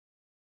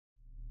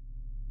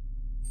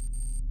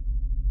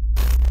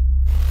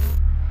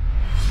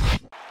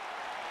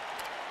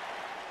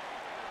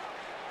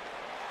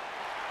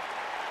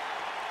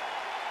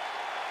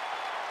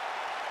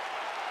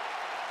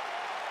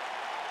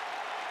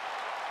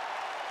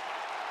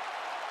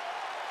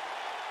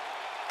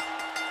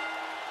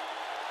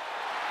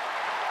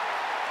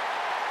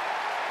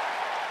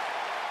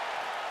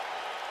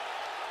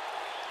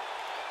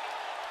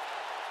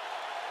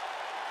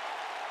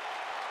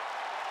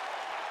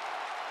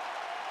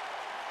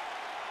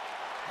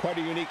Quite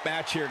a unique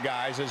match here,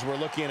 guys, as we're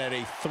looking at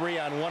a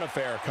 3-on-1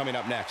 affair coming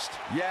up next.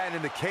 Yeah, and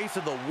in the case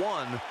of the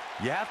one,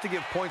 you have to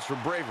give points for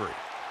bravery,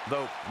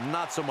 though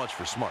not so much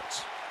for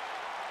smarts.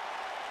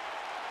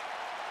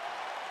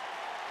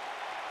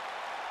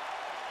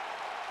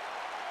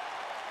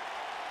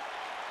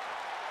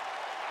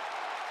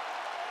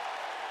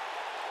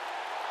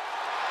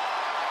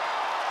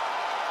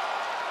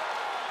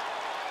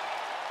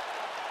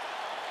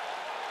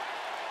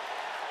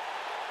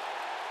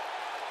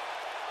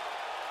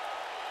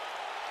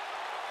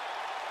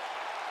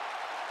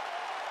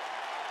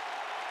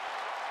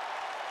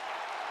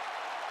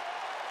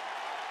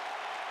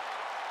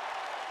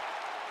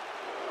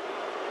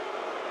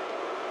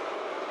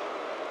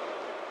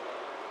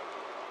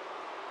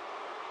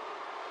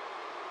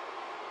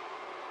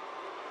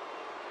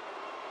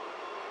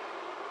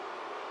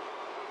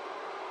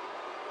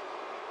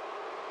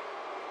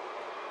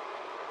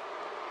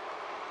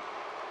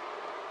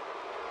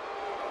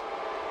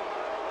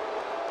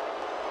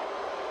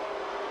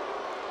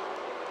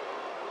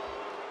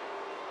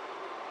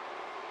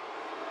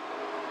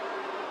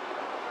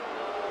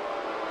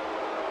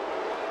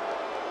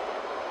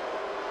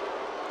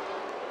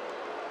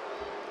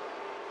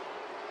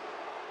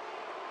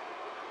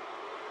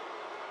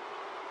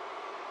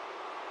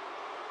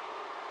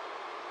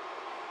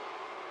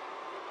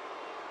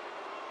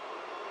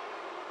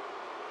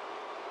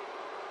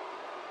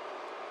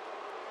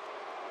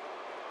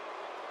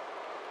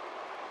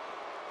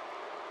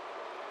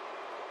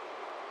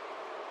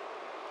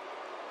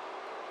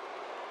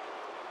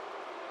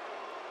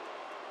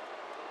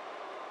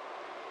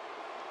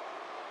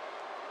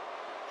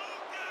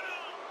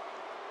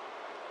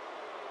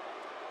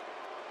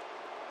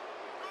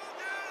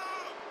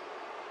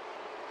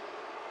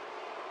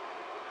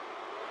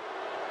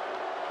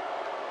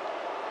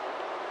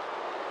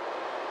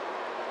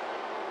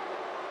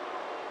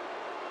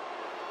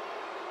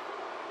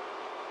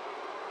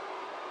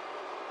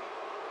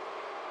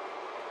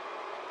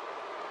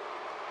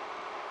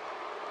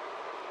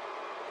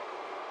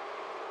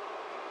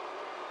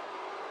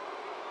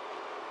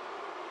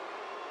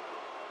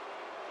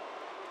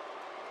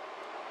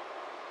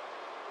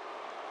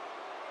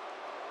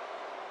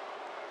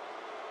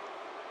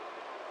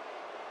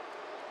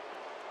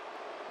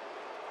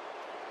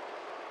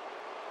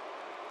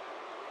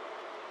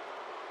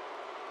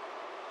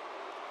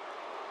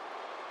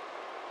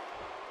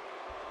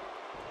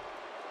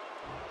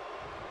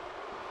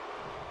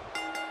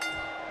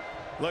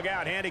 Look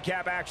out,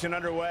 handicap action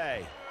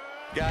underway.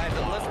 Guys,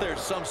 unless there's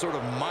some sort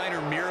of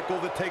minor miracle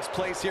that takes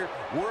place here,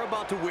 we're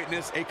about to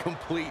witness a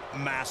complete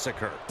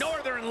massacre.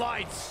 Northern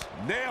Lights.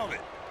 Nailed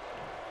it.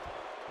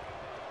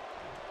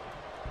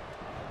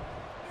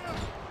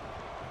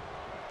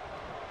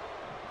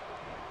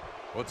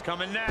 What's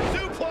coming next?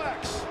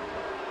 Suplex.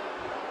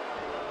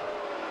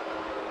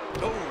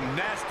 Oh,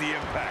 nasty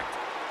impact.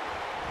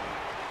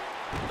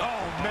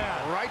 Oh,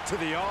 man, right to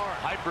the arm.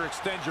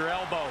 Hyperextend your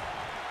elbow.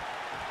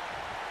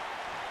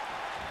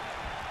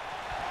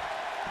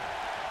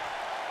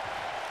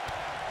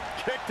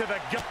 Kick to the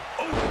gut.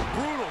 Oh,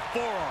 brutal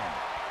forearm.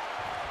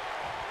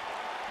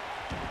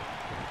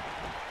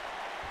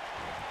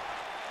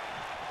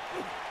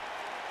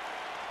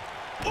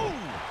 Ooh.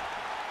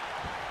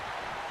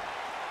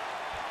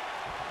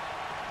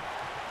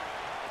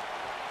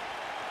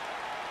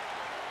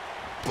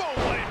 Boom,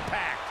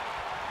 impact.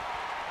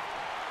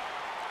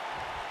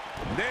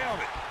 Nailed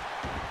it.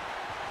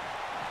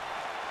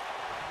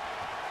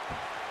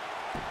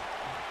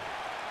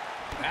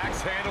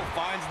 Axe handle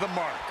finds the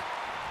mark.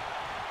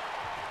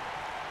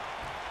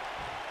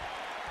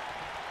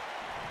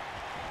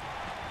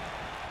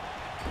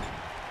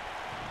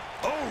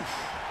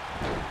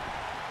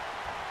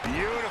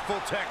 Beautiful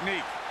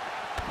technique.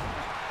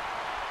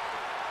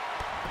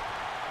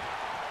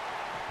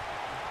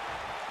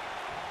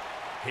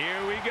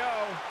 Here we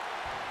go.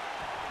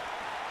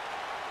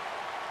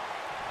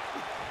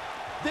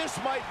 This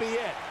might be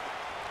it.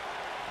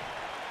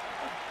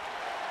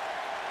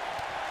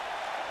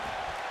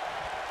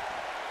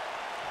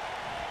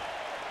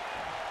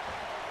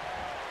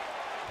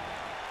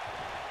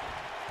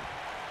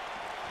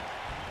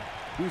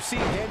 We've seen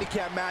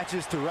handicap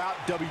matches throughout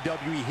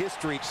WWE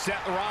history.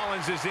 Seth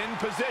Rollins is in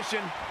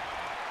position.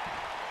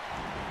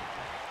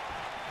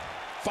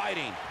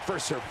 Fighting for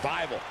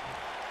survival.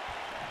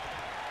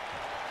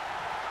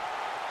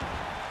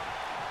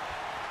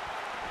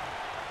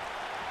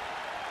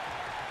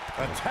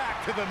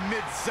 Attack to the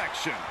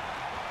midsection.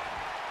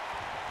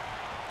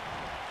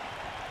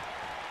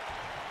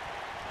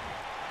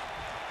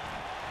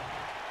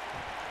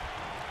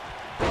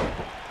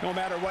 No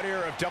matter what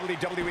era of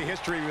WWE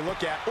history we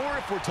look at, or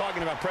if we're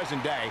talking about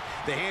present day,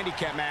 the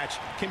handicap match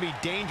can be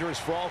dangerous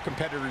for all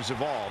competitors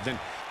involved. And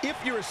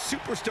If you're a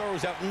superstar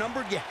who's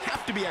outnumbered, you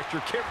have to be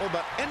extra careful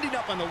about ending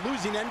up on the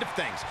losing end of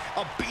things.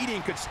 A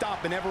beating could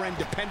stop and never end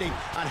depending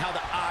on how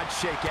the odds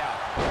shake out.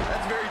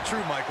 That's very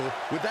true, Michael.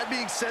 With that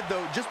being said,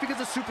 though, just because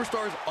a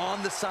superstar is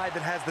on the side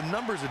that has the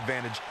numbers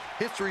advantage,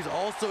 history's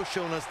also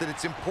shown us that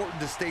it's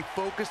important to stay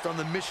focused on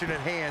the mission at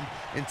hand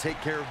and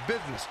take care of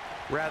business,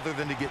 rather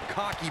than to get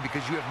cocky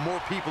because you have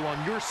more people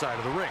on your side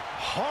of the ring.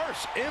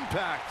 Harsh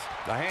impact.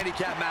 A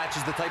handicap match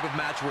is the type of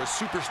match where a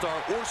superstar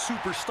or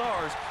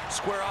superstars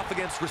square off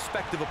against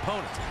respective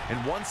opponents, and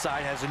one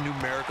side has a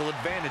numerical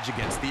advantage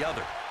against the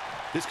other.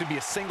 This could be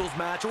a singles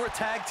match or a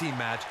tag team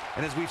match,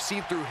 and as we've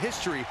seen through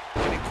history,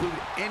 can include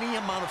any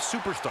amount of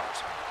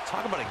superstars.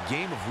 Talk about a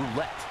game of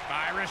roulette.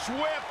 Irish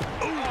whip.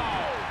 Ooh.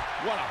 Oh,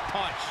 what a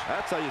punch.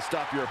 That's how you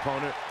stop your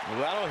opponent. Well,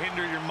 that'll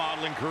hinder your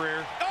modeling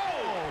career.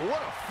 Oh,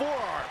 what a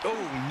forearm.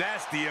 Oh,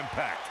 nasty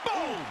impact.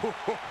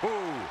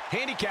 Boom.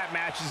 Handicap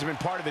matches have been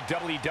part of the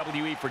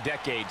WWE for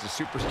decades. The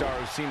superstar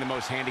who's seen the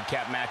most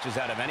handicap matches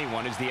out of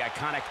anyone is the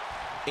iconic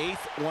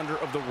 8th wonder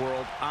of the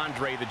world,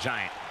 Andre the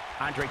Giant.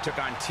 Andre took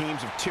on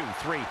teams of 2,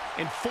 3,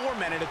 and 4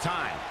 men at a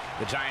time.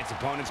 The Giant's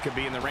opponents could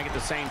be in the ring at the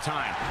same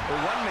time, or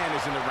one man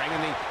is in the ring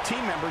and the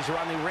team members are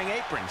on the ring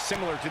apron,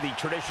 similar to the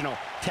traditional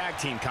tag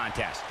team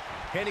contest.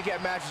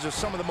 Handicap matches are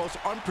some of the most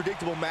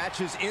unpredictable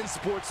matches in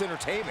sports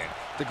entertainment.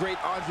 The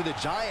great Andre the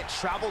Giant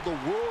traveled the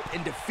world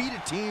and defeated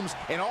teams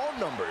in all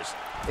numbers.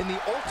 In the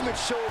ultimate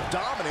show of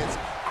dominance,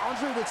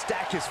 Andre would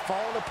stack his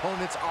fallen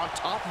opponents on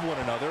top of one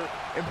another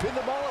and pin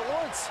them all at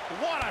once.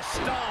 What a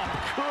stomp!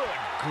 Good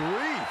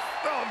grief.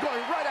 Oh,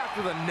 going right after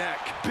the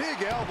neck.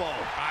 Big elbow.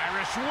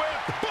 Irish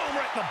whip. Boom,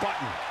 right in the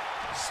button.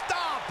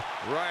 Stop.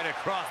 Right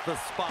across the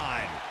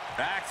spine.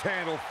 Axe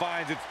handle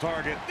finds its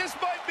target. This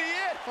might be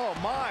it. Oh,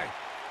 my.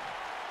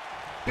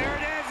 There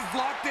it is. It's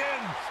locked in.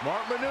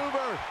 Smart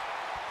maneuver.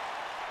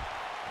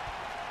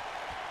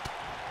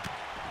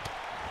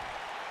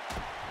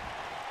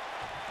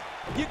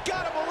 You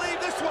gotta believe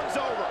this one's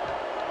over.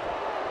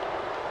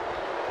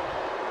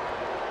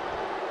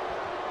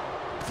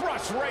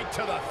 Thrust right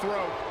to the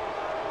throat.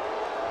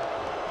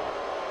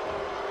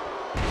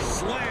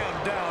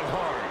 Slam down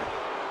hard.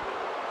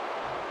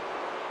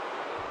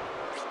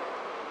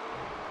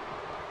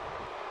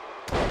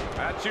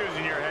 That's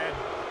using your head.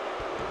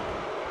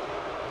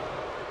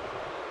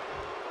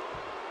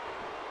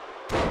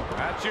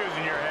 That's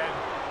using your head.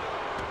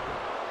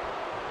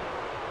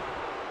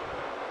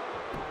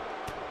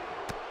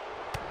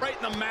 Right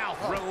in the mouth.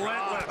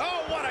 Relentless.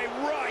 Oh, what a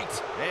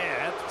right.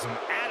 Yeah, that's some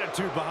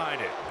attitude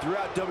behind it.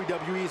 Throughout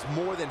WWE's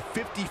more than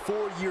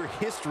 54-year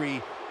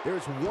history,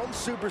 there's one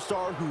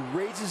superstar who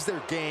raises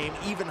their game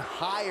even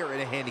higher in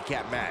a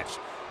handicap match.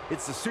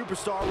 It's the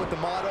superstar with the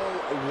motto,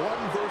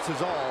 one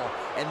versus all,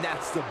 and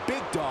that's the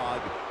big dog,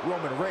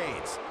 Roman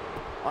Reigns.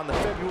 On the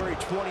February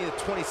 20th,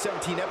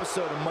 2017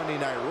 episode of Monday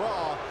Night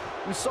Raw,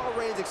 we saw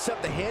Reigns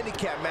accept the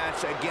handicap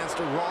match against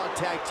the Raw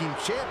Tag Team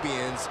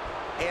Champions,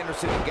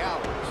 Anderson and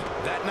Gallows.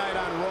 That night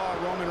on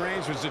Raw, Roman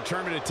Reigns was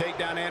determined to take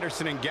down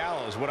Anderson and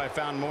Gallows. What I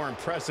found more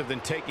impressive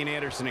than taking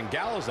Anderson and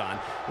Gallows on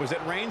was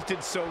that Reigns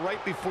did so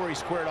right before he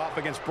squared off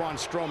against Braun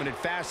Strowman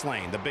at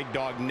Fastlane. The big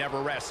dog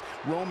never rests.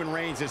 Roman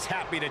Reigns is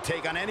happy to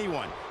take on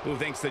anyone who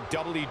thinks the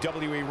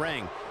WWE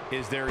ring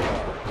is their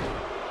yard.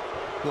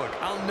 Look,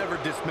 I'll never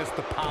dismiss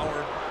the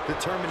power,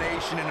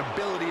 determination, and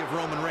ability of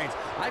Roman Reigns.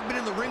 I've been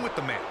in the ring with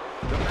the man.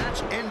 The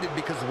match ended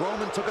because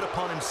Roman took it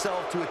upon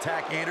himself to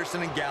attack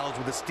Anderson and Gallows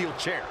with a steel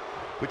chair,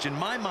 which in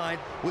my mind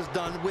was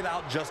done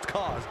without just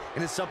cause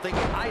and is something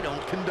I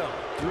don't condone.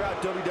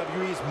 Throughout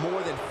WWE's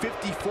more than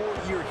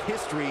 54-year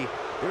history,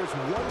 there's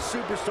one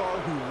superstar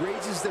who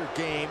raises their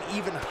game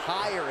even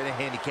higher in a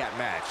handicap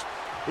match.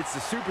 It's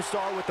the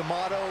superstar with the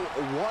motto,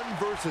 one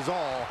versus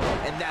all,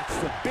 and that's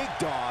the big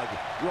dog,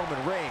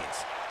 Roman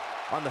Reigns.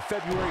 On the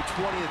February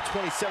 20th,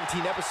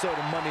 2017 episode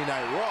of Monday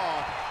Night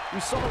Raw,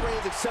 we saw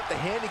Reigns accept the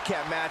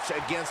handicap match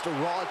against the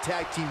Raw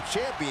Tag Team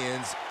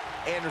Champions,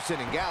 Anderson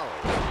and Gallows.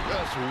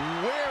 Just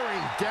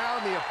wearing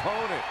down the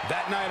opponent.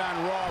 That night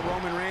on Raw,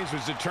 Roman Reigns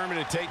was determined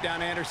to take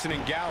down Anderson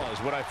and Gallows.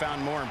 What I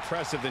found more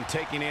impressive than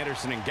taking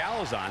Anderson and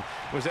Gallows on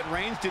was that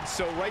Reigns did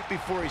so right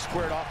before he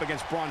squared off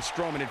against Braun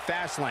Strowman at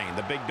Fastlane.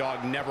 The big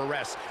dog never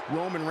rests.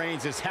 Roman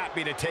Reigns is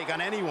happy to take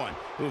on anyone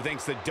who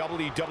thinks the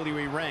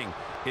WWE ring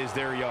is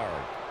their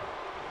yard.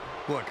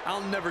 Look,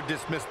 I'll never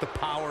dismiss the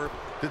power,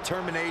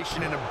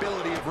 determination, and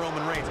ability of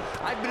Roman Reigns.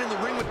 I've been in the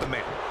ring with the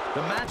man.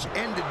 The match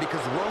ended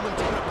because Roman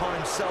took it upon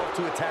himself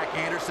to attack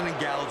Anderson and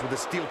Gallows with a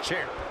steel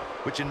chair,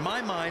 which in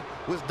my mind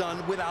was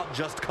done without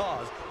just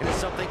cause and is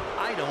something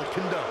I don't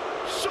condone.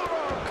 Short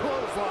arm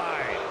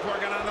clothesline.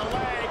 Working on the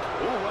leg.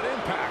 Ooh, what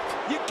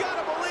impact. You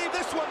gotta believe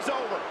this one's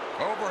over.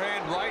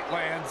 Overhand right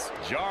lands.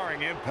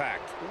 Jarring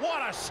impact.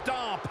 What a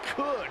stomp.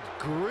 Good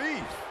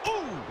grief.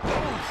 Ooh.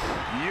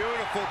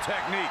 Beautiful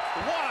technique.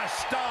 What a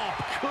stomp.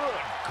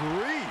 Good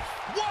grief.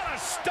 What a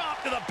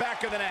stomp to the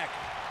back of the neck.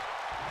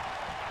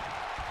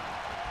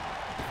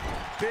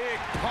 Big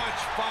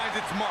punch finds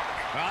its mark.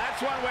 Well,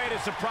 that's one way to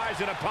surprise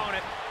an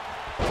opponent.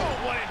 Oh,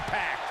 what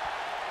impact.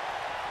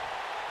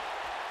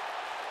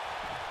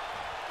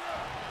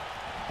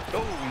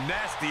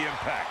 nasty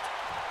impact.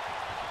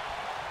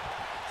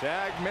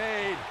 Tag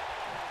made.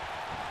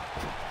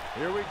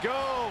 Here we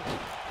go.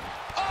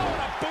 Oh,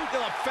 and a boot to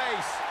the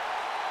face.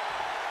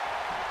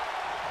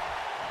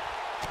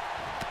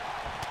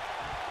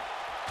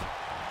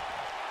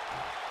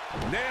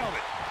 Nailed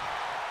it.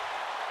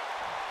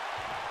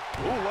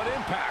 Ooh, what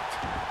impact.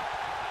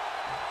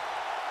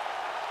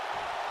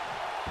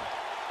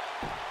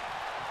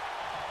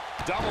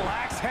 Double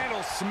axe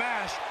handle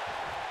smash.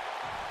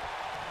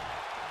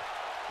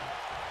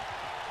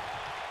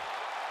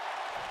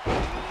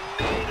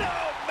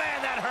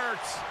 Man, that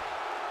hurts.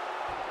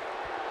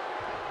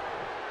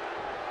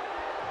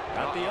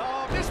 Got the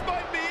arm. This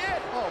might be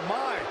it. Oh,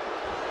 my.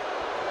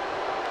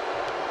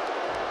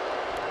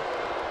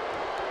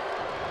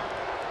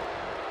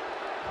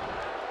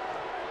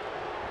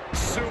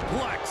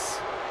 Suplex.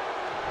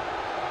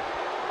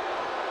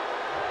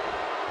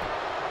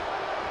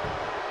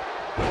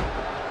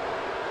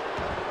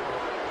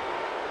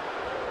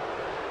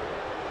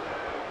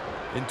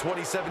 In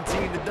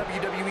 2017, the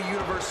WWE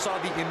Universe saw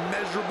the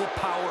immeasurable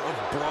power of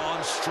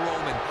Braun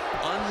Strowman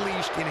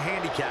unleashed in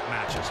handicap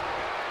matches.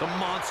 The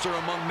monster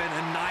among men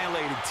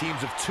annihilated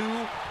teams of 2,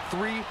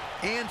 3,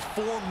 and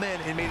 4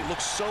 men and made it look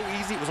so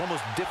easy it was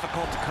almost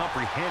difficult to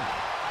comprehend.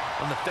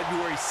 On the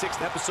February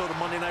 6th episode of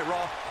Monday Night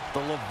Raw, the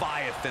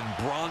Leviathan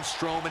Braun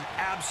Strowman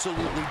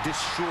absolutely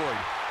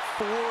destroyed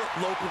 4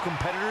 local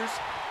competitors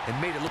and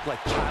made it look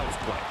like child's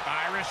play.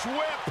 Irish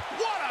whip.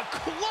 What a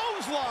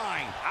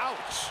clothesline.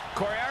 Ouch.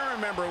 Corey, I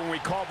remember when we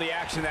called the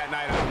action that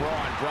night on Raw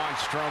and Braun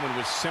Strowman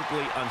was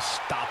simply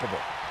unstoppable.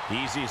 The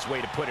easiest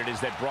way to put it is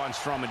that Braun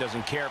Strowman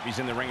doesn't care if he's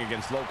in the ring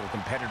against local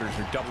competitors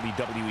or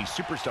WWE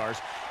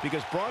superstars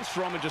because Braun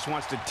Strowman just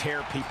wants to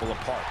tear people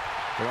apart.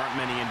 There aren't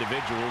many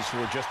individuals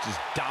who are just as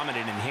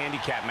dominant in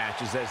handicap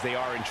matches as they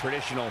are in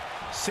traditional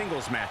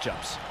singles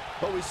matchups.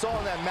 What we saw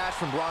in that match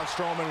from Braun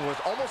Strowman was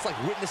almost like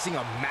witnessing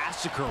a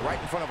massacre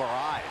right in front of our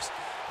eyes.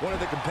 One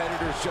of the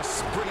competitors just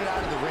sprinted out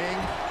of the ring.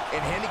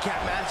 In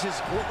handicap matches,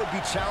 what would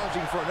be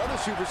challenging for another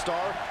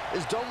superstar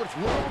is done with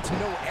little to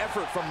no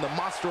effort from the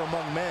monster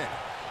among men.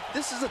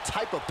 This is a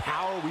type of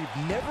power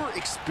we've never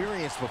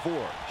experienced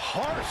before.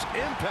 Harsh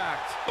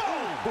impact.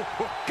 Boom!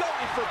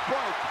 Going for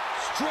broke.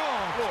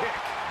 Strong kick.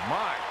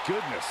 My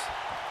goodness.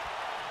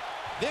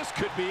 This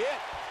could be it.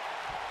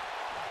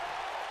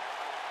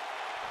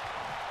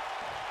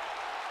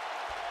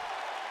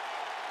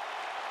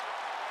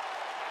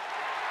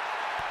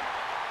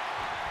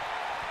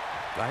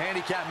 A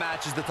handicap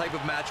match is the type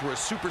of match where a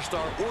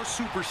superstar or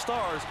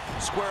superstars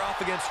square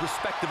off against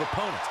respective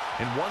opponents,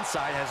 and one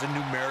side has a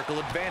numerical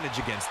advantage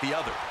against the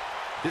other.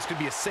 This could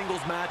be a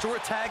singles match or a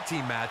tag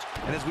team match,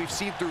 and as we've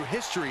seen through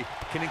history,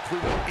 can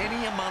include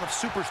any amount of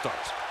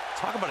superstars.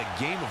 Talk about a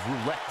game of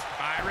roulette.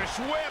 Irish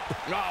whip.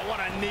 Oh,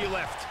 what a knee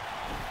lift.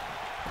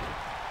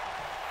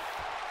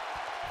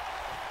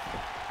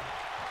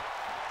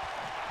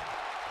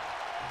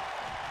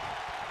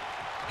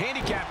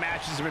 Handicap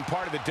matches have been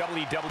part of the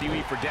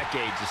WWE for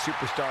decades. The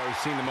superstar who's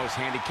seen the most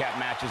handicap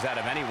matches out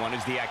of anyone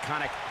is the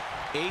iconic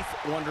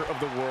 8th wonder of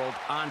the world,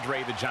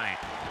 Andre the Giant.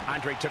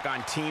 Andre took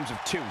on teams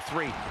of 2,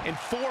 3, and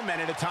 4 men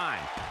at a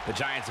time. The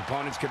Giant's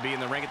opponents could be in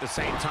the ring at the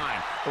same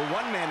time, or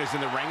one man is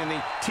in the ring and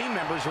the team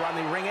members are on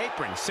the ring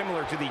apron,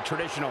 similar to the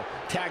traditional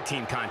tag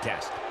team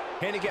contest.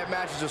 Handicap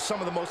matches are some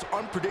of the most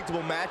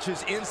unpredictable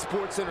matches in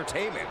sports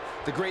entertainment.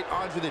 The great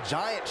Andre the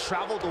Giant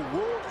traveled the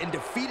world and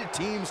defeated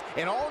teams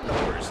in all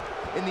numbers.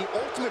 In the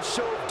ultimate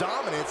show of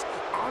dominance,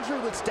 Andre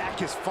would stack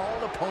his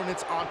fallen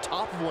opponents on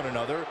top of one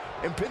another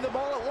and pin them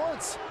all at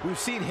once. We've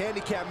seen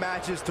handicap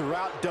matches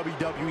throughout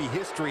WWE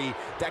history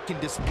that can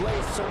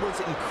display someone's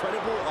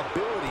incredible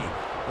ability.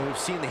 And we've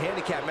seen the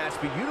handicap match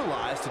be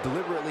utilized to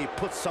deliberately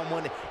put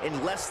someone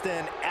in less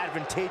than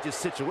advantageous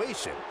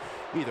situation.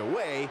 Either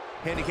way,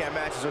 handicap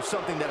matches are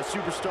something that a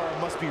superstar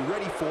must be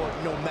ready for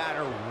no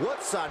matter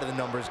what side of the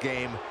numbers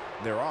game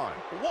they're on.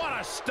 What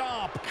a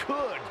stomp!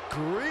 Good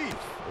grief!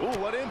 Ooh,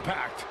 what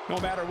impact! No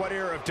matter what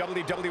era of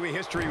WWE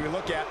history we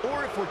look at,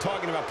 or if we're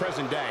talking about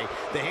present day,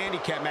 the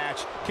handicap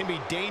match can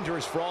be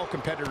dangerous for all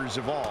competitors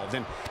involved.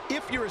 And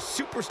if you're a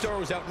superstar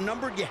who's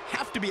outnumbered, you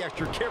have to be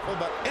extra careful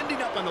about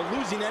ending up on the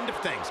losing end of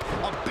things.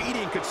 A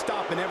beating could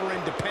stop an ever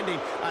end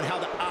depending on how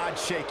the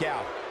odds shake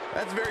out.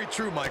 That's very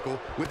true, Michael.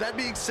 With that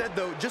being said,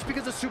 though, just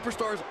because a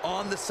superstar is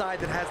on the side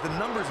that has the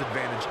numbers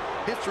advantage,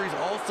 history's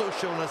also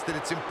shown us that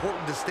it's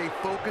important to stay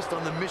focused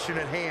on the mission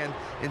at hand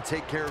and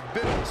take care of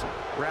business,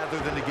 rather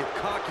than to get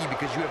cocky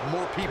because you have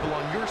more people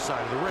on your side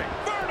of the ring.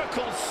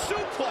 Vertical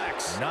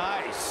suplex!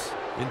 Nice!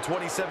 In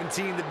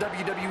 2017, the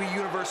WWE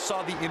Universe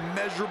saw the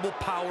immeasurable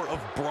power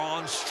of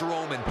Braun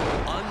Strowman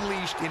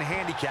unleashed in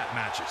handicap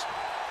matches.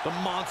 The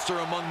monster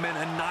among men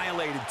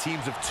annihilated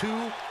teams of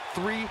 2,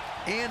 3,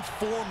 and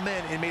 4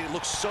 men and made it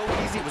look so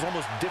easy it was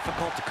almost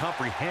difficult to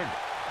comprehend.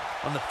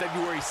 On the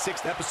February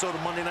 6th episode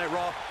of Monday Night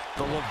Raw,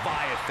 the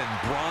Leviathan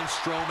Braun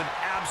Strowman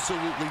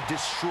absolutely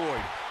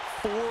destroyed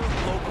 4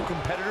 local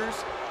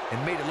competitors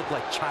and made it look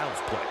like child's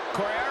play.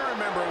 Corey, I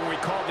remember when we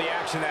called the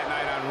action that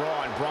night on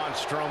Raw and Braun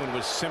Strowman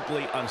was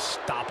simply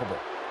unstoppable.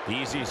 The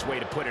easiest way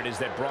to put it is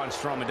that Braun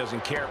Strowman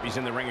doesn't care if he's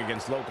in the ring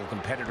against local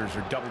competitors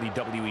or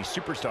WWE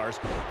superstars,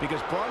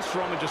 because Braun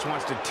Strowman just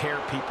wants to tear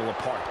people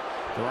apart.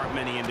 There aren't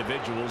many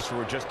individuals who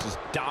are just as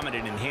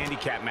dominant in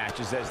handicap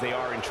matches as they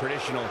are in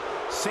traditional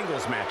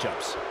singles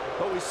matchups.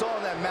 What we saw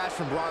in that match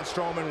from Braun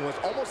Strowman was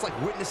almost like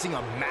witnessing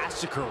a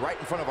massacre right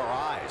in front of our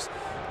eyes.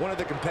 One of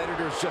the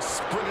competitors just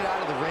sprinted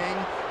out of the ring.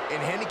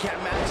 In handicap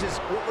matches,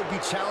 what would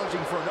be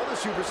challenging for another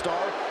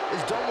superstar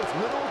is done with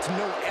little to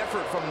no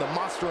effort from the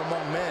monster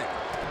among men.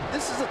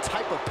 This is a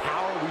type of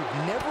power we've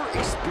never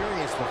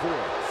experienced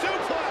before.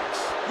 Suplex!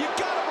 You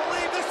gotta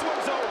believe this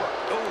one's over.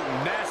 Oh,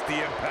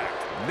 nasty impact.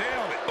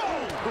 Nailed it.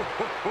 Boom!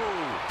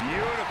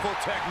 Beautiful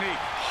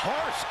technique.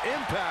 Harsh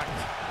impact.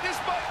 This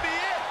might be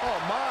it. Oh,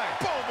 my.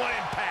 Boom, what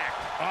impact.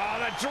 Oh,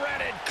 the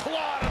dreaded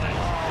claw to the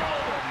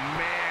shoulder.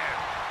 Man.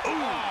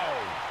 Ooh. Oh,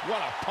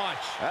 what a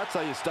punch. That's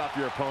how you stop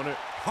your opponent.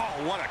 Oh,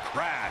 what a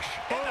crash.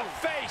 In the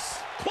face.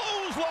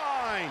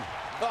 Clothesline.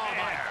 Oh,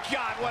 my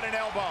God, what an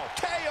elbow.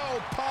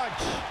 KO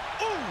punch.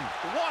 Ooh,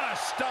 what a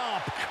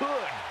stomp.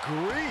 Good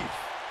grief.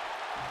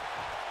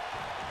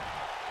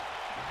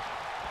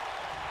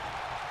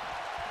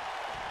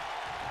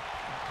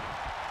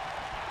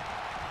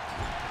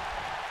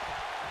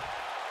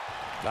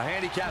 A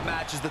handicap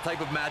match is the type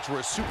of match where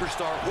a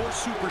superstar or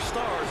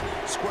superstars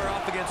square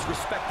off against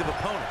respective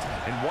opponents,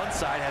 and one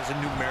side has a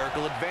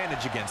numerical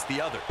advantage against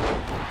the other.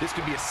 This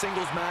could be a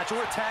singles match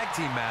or a tag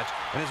team match,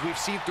 and as we've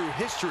seen through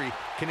history,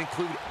 can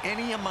include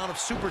any amount of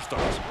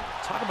superstars.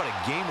 Talk about a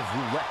game of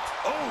roulette.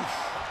 Oh!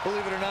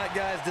 Believe it or not,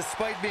 guys,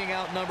 despite being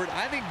outnumbered,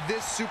 I think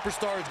this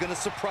superstar is going to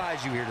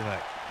surprise you here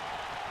tonight.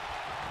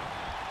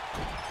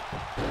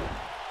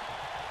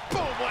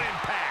 Boom, what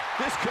impact.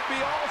 This could be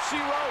all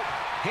she wrote.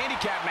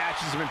 Handicap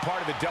matches have been part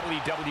of the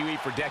WWE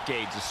for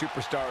decades. The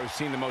superstar who's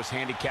seen the most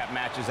handicap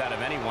matches out of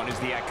anyone is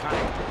the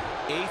iconic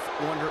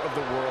 8th wonder of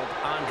the world,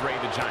 Andre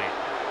the Giant.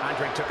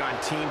 Andre took on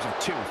teams of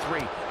 2,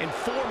 3, and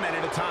 4 men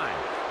at a time.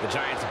 The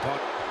Giant's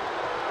opponent...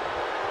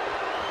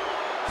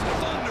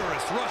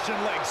 Thunderous Russian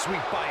leg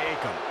sweep by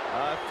A.O.P.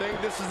 I think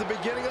this is the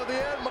beginning of the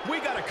end.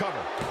 We got to cover.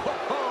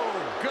 Oh,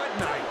 good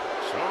night.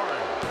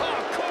 Sorry.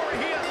 Oh,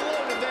 Corey, he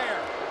unloaded there.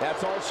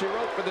 That's all she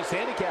wrote for this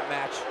handicap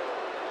match.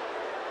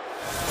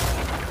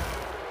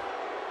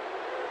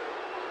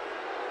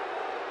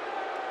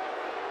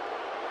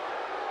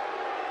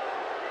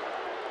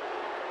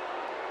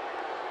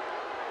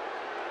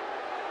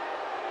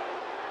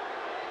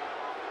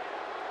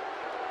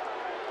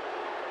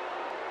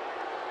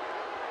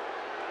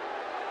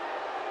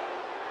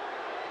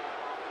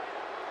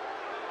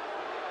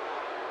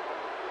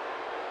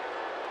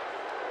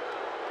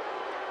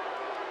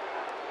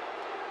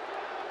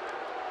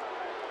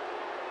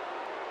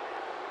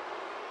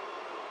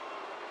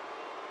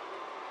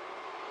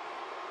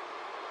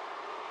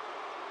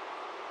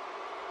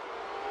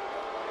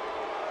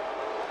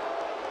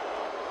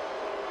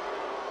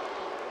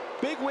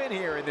 Big win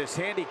here in this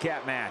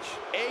handicap match.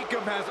 A.O.P.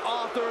 has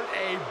authored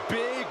a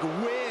big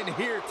win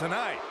here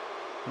tonight.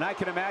 And I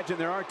can imagine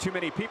there aren't too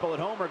many people at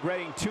home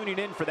regretting tuning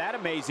in for that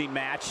amazing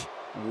match.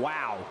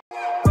 Wow.